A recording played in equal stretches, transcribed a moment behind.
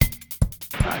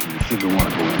You don't want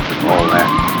to go into all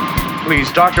that.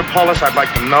 Please, Dr. Paulus, I'd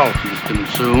like to know. He was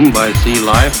consumed by sea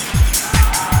life.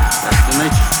 That's the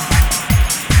nature.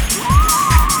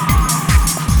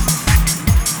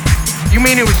 You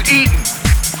mean he was eaten?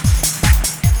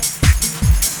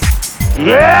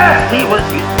 Yes, he was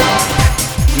eaten.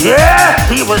 Yes,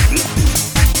 he was eaten.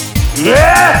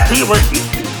 Yes, he was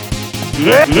eaten.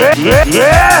 Yes,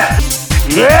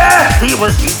 he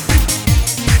was eaten.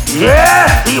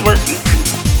 Yes, he was eaten.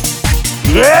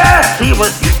 Yes, he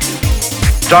was eaten.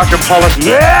 Dr. Paulus.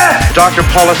 Yes. Dr.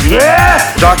 Paulus.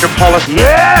 Yes. Dr. Paulus.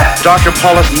 Yes. Dr.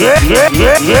 Paulus. Yes, he was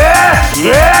eaten.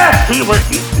 Yes, he was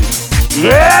eaten.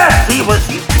 Yes, he was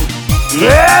eaten.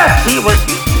 Yes, he was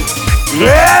eaten.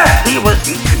 Yes, he was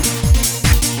eaten.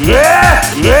 Yes,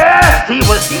 he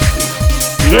was eaten.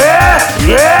 Yes,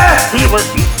 he was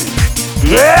eaten.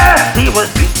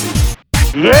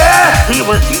 Yes, he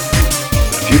was eaten.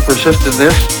 If you persist in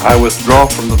this, I withdraw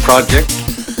from the project.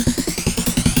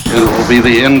 It will be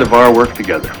the end of our work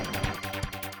together.